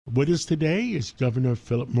With us today is Governor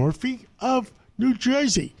Philip Murphy of New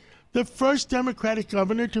Jersey, the first Democratic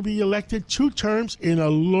governor to be elected 2 terms in a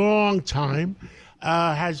long time,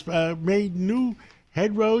 has made new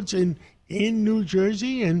headroads in New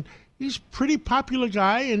Jersey, and he's a pretty popular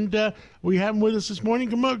guy, and we have him with us this morning.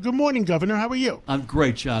 Good morning, Governor. How are you? I'm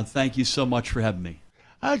great, John. Thank you so much for having me.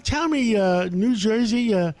 Tell me, New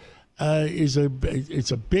Jersey is a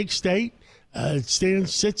big state. It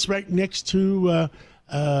sits right next to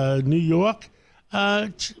New York.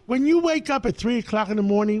 When you wake up at 3 o'clock in the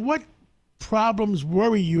morning, what problems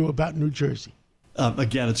worry you about New Jersey?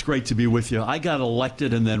 Again, it's great to be with you. I got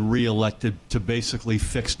elected and then re-elected to basically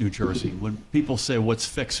fix New Jersey. When people say, what's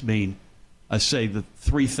fix mean? I say the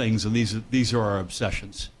 3 things, and these are our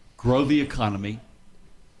obsessions. Grow the economy,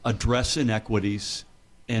 address inequities,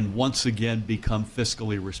 and once again become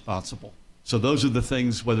fiscally responsible. So those are the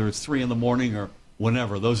things, whether it's 3 in the morning or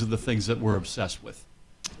whenever, those are the things that we're obsessed with.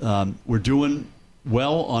 We're doing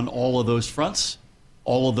well on all of those fronts.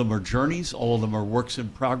 All of them are journeys. All of them are works in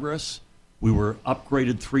progress. We were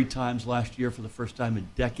upgraded 3 times last year for the first time in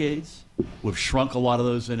decades. We've shrunk a lot of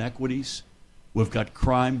those inequities. We've got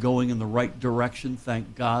crime going in the right direction,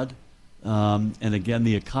 thank God. And again,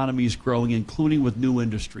 the economy is growing, including with new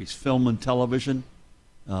industries, film and television,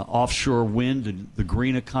 offshore wind and the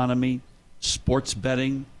green economy, sports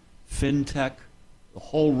betting, fintech, the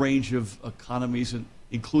whole range of economies,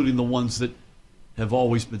 including the ones that have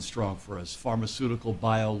always been strong for us: pharmaceutical,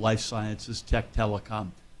 bio, life sciences, tech, telecom.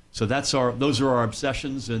 So those are our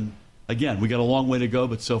obsessions, and again, we got a long way to go,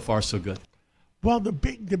 but so far so good. Well, the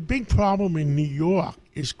big problem in New York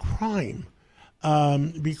is crime,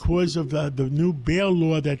 because of the new bail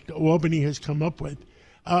law that Albany has come up with.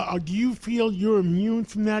 Do you feel you're immune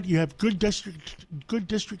from that? You have good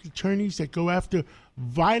district attorneys that go after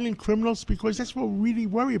violent criminals, because that's what we really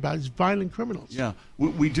worry about is violent criminals. Yeah,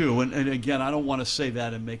 we do. And again, I don't want to say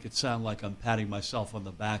that and make it sound like I'm patting myself on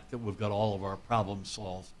the back that we've got all of our problems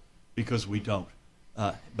solved, because we don't.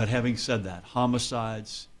 But having said that,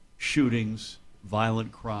 homicides, shootings,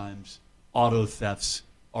 violent crimes, auto thefts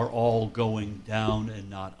are all going down and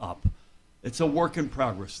not up. It's a work in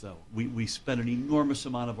progress, though. We spend an enormous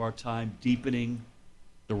amount of our time deepening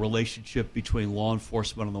the relationship between law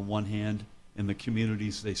enforcement on the one hand and the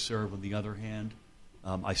communities they serve on the other hand.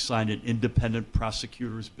 I signed an independent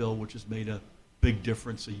prosecutors bill, which has made a big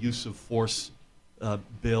difference, a use of force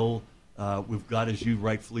bill. We've got, as you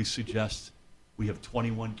rightfully suggest, we have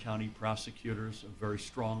 21 county prosecutors, a very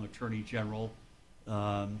strong attorney general.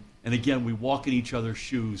 And again, we walk in each other's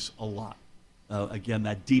shoes a lot. Again,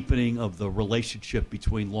 that deepening of the relationship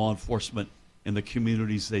between law enforcement and the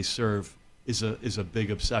communities they serve is a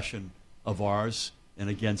big obsession of ours. And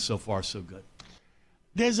again, so far, so good.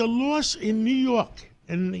 There's a loss in New York.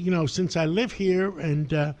 And, since I live here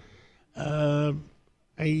and I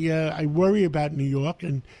worry about New York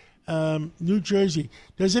and New Jersey,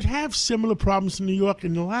 does it have similar problems in New York?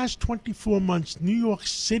 In the last 24 months, New York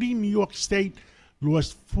City, New York State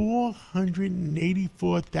lost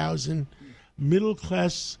 484,000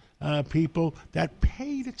 middle-class people that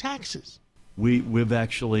pay the taxes. We've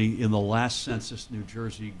actually, in the last census, New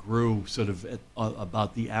Jersey grew sort of at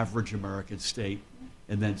about the average American state.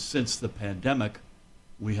 And then since the pandemic,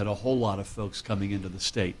 we had a whole lot of folks coming into the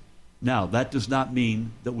state. Now, that does not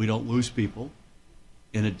mean that we don't lose people,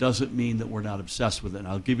 and it doesn't mean that we're not obsessed with it. And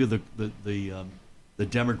I'll give you the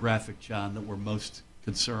demographic, John, that we're most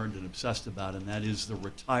concerned and obsessed about, and that is the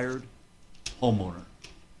retired homeowner.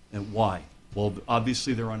 And why? Well,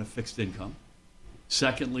 obviously they're on a fixed income.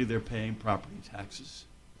 Secondly, they're paying property taxes.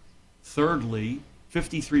 Thirdly,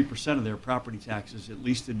 53% of their property taxes, at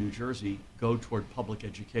least in New Jersey, go toward public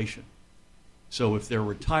education. So if they're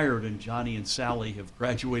retired and Johnny and Sally have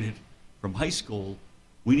graduated from high school,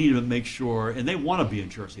 we need to make sure, and they want to be in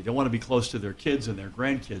Jersey. They want to be close to their kids and their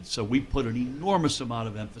grandkids. So we put an enormous amount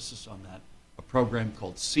of emphasis on that. A program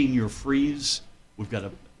called Senior Freeze. We've got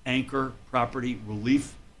an anchor property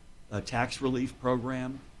relief, tax relief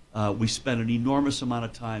program. We spend an enormous amount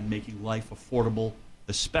of time making life affordable,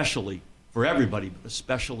 especially for everybody, but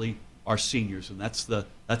especially our seniors, and that's the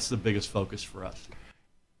biggest focus for us.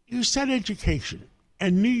 You said education,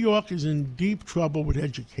 and New York is in deep trouble with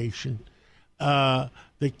education. The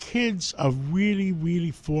kids are really,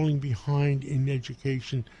 really falling behind in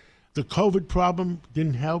education. The COVID problem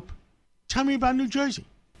didn't help. Tell me about New Jersey.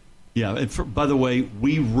 Yeah, and by the way,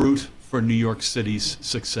 we root for New York City's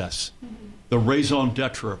success. The raison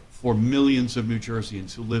d'etre for millions of New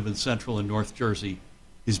Jerseyans who live in Central and North Jersey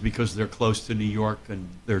is because they're close to New York and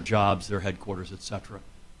their jobs, their headquarters, etc.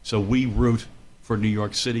 So we root for New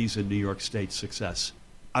York City's and New York State's success.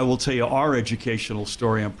 I will tell you our educational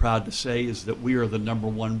story, I'm proud to say, is that we are the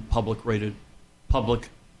 #1 public-rated public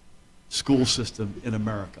school system in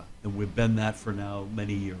America, and we've been that for now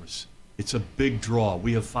many years. It's a big draw.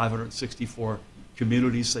 We have 564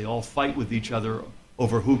 communities. They all fight with each other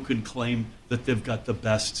over who can claim that they've got the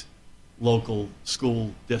best local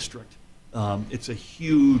school district. It's a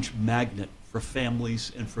huge magnet for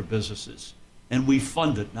families and for businesses. And we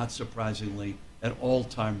fund it, not surprisingly, at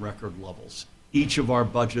all-time record levels. Each of our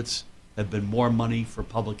budgets have been more money for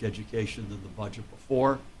public education than the budget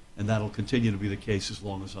before, and that'll continue to be the case as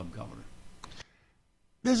long as I'm governor.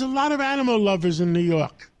 There's a lot of animal lovers in New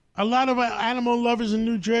York, a lot of animal lovers in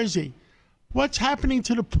New Jersey. What's happening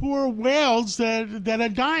to the poor whales that are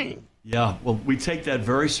dying? Yeah, well, we take that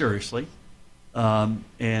very seriously,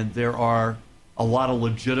 and there are a lot of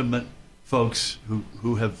legitimate folks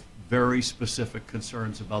who have very specific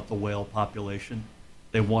concerns about the whale population.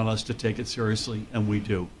 They want us to take it seriously, and we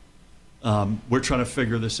do. We're trying to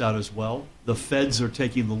figure this out as well. The feds are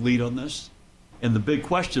taking the lead on this, and the big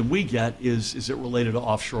question we get is it related to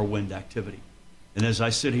offshore wind activity? And as I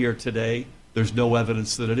sit here today, there's no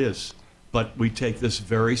evidence that it is. But we take this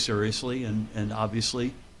very seriously, and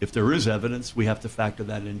obviously, if there is evidence, we have to factor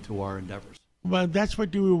that into our endeavors. Well, that's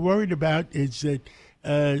what we were worried about, is that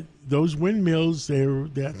those windmills,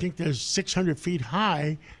 I think they're 600 feet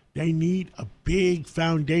high. They need a big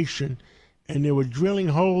foundation, and they were drilling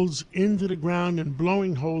holes into the ground and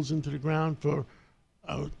blowing holes into the ground for,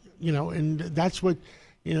 and that's what,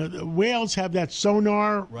 the whales have that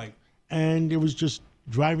sonar, right? And it was just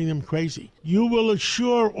driving them crazy. You will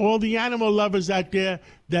assure all the animal lovers out there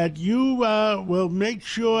that you will make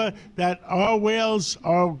sure that our whales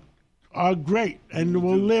are great and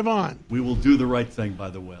will live on. We will do the right thing by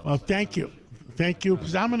the whales. Well, thank you. Thank you,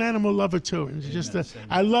 because I'm an animal lover, too. And it's just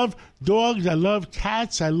I love dogs, I love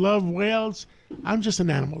cats, I love whales. I'm just an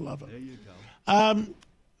animal lover. There you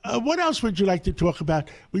go. What else would you like to talk about?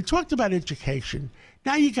 We talked about education.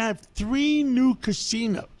 Now you have 3 new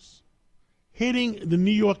casinos hitting the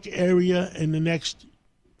New York area in the next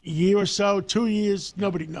year or so, 2 years,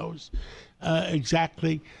 nobody knows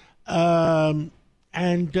exactly. And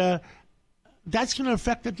that's going to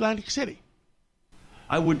affect Atlantic City.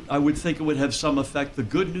 I would think it would have some effect. The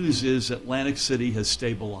good news is Atlantic City has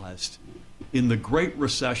stabilized. In the Great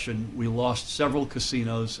Recession, we lost several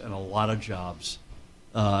casinos and a lot of jobs.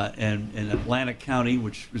 And Atlantic County,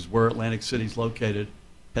 which is where Atlantic City is located,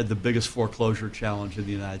 had the biggest foreclosure challenge in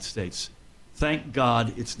the United States. Thank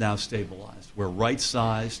God it's now stabilized. We're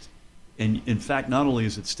right-sized. And in fact, not only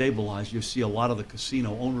is it stabilized, you see a lot of the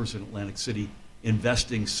casino owners in Atlantic City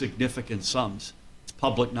investing significant sums. It's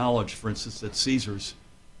public knowledge, for instance, that Caesars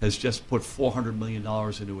has just put $400 million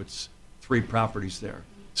into its 3 properties there.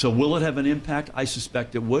 So will it have an impact? I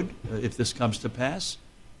suspect it would if this comes to pass.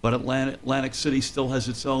 But Atlantic City still has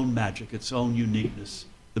its own magic, its own uniqueness.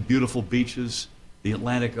 The beautiful beaches, the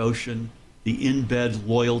Atlantic Ocean, the in-bed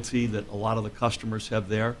loyalty that a lot of the customers have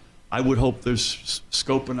there. I would hope there's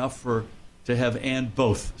scope enough to have and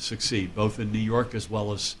both succeed, both in New York as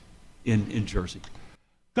well as in Jersey.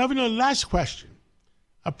 Governor, last question.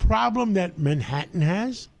 A problem that Manhattan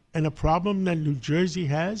has and a problem that New Jersey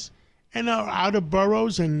has and our outer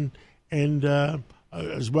boroughs and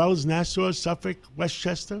as well as Nassau, Suffolk,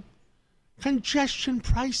 Westchester, congestion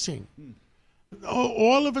pricing.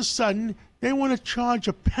 All of a sudden, they want to charge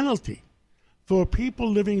a penalty for people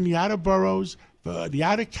living in the outer boroughs, for the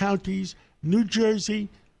outer counties, New Jersey,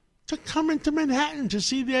 to come into Manhattan to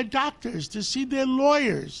see their doctors, to see their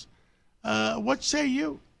lawyers. What say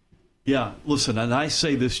you? Yeah, listen, and I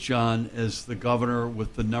say this, John, as the governor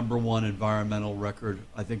with the #1 environmental record,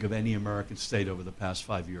 I think, of any American state over the past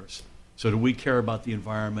 5 years. So do we care about the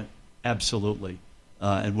environment? Absolutely.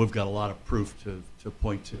 And we've got a lot of proof to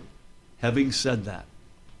point to. Having said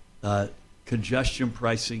that, congestion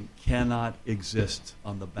pricing cannot exist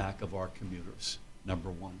on the back of our commuters,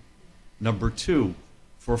 #1. #2,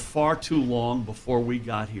 for far too long before we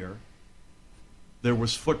got here, there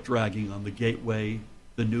was foot dragging on the Gateway,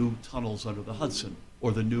 the new tunnels under the Hudson,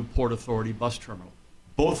 or the new Port Authority bus terminal.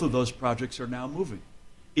 Both of those projects are now moving.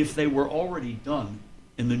 If they were already done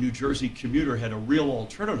and the New Jersey commuter had a real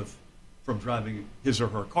alternative from driving his or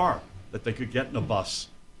her car, that they could get in a bus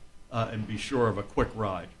and be sure of a quick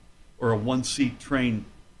ride, or a one-seat train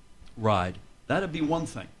ride, that'd be one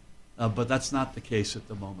thing. But that's not the case at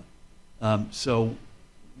the moment. So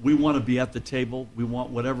we want to be at the table. We want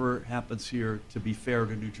whatever happens here to be fair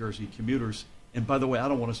to New Jersey commuters. And by the way, I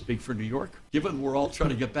don't want to speak for New York, given we're all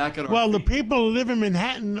trying to get back on our feet. The people who live in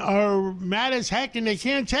Manhattan are mad as heck, and they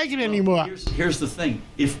can't take it anymore. Here's the thing.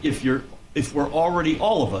 If you're if we're already,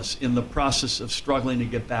 all of us, in the process of struggling to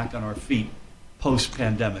get back on our feet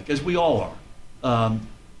post-pandemic, as we all are,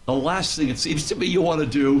 the last thing it seems to me you want to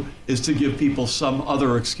do is to give people some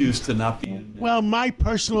other excuse to not be in. Well, my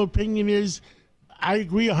personal opinion is I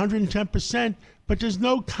agree 110%, but there's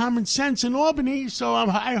no common sense in Albany, so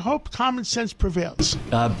I hope common sense prevails.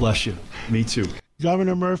 God bless you. Me too.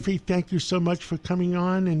 Governor Murphy, thank you so much for coming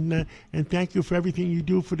on, and thank you for everything you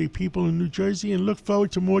do for the people in New Jersey, and look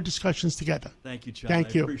forward to more discussions together. Thank you, John.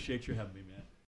 Thank you. I appreciate you having me.